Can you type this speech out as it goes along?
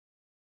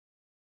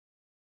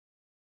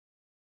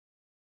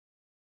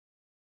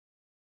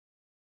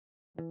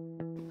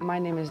My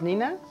name is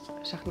Nina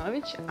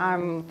Shakhnovich.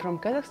 I'm from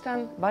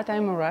Kazakhstan, but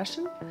I'm a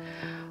Russian.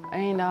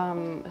 And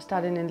I'm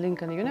studying in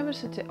Lincoln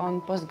University on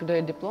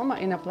postgraduate diploma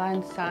in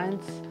applied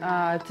science.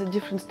 It's a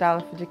different style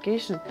of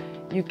education.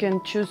 You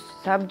can choose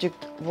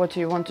subject what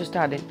you want to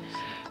study.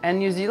 In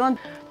New Zealand,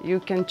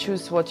 you can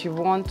choose what you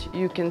want.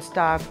 You can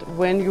start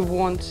when you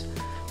want,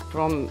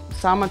 from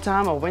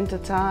summertime or winter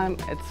time.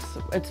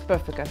 It's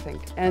perfect, I think.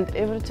 And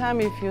every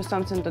time if you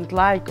something don't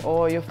like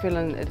or you're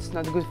feeling it's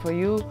not good for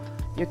you,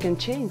 you can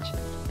change.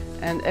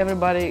 And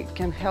everybody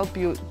can help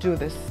you do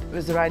this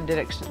with the right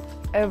direction.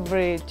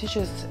 Every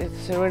teacher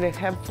is really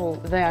helpful.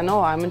 They know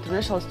I'm an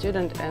international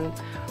student and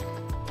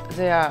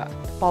they are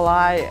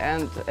polite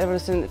and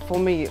everything for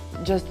me.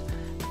 Just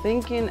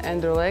thinking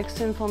and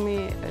relaxing for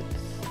me.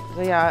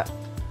 They are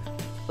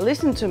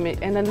listening to me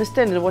and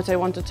understanding what I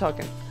want to talk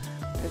in.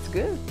 It's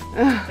good.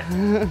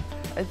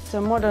 It's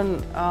a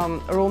modern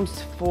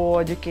rooms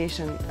for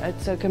education.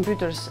 It's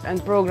computers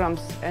and programs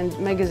and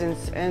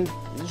magazines and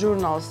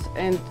journals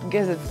and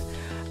gazettes.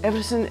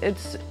 Everything,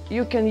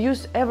 you can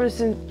use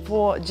everything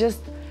for just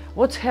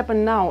what's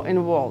happened now in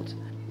the world.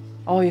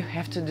 Oh, you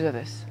have to do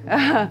this.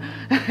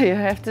 You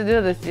have to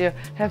do this. You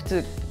have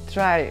to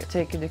try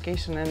take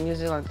education in New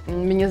Zealand.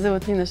 Меня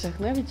зовут Нина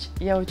Шахнович.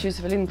 Я учусь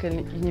в Линкольн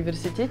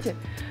университете.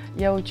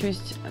 Я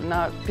учусь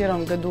на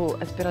первом году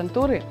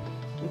аспирантуры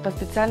по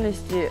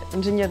специальности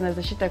инженерная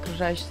защита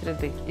окружающей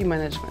среды и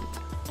менеджмент.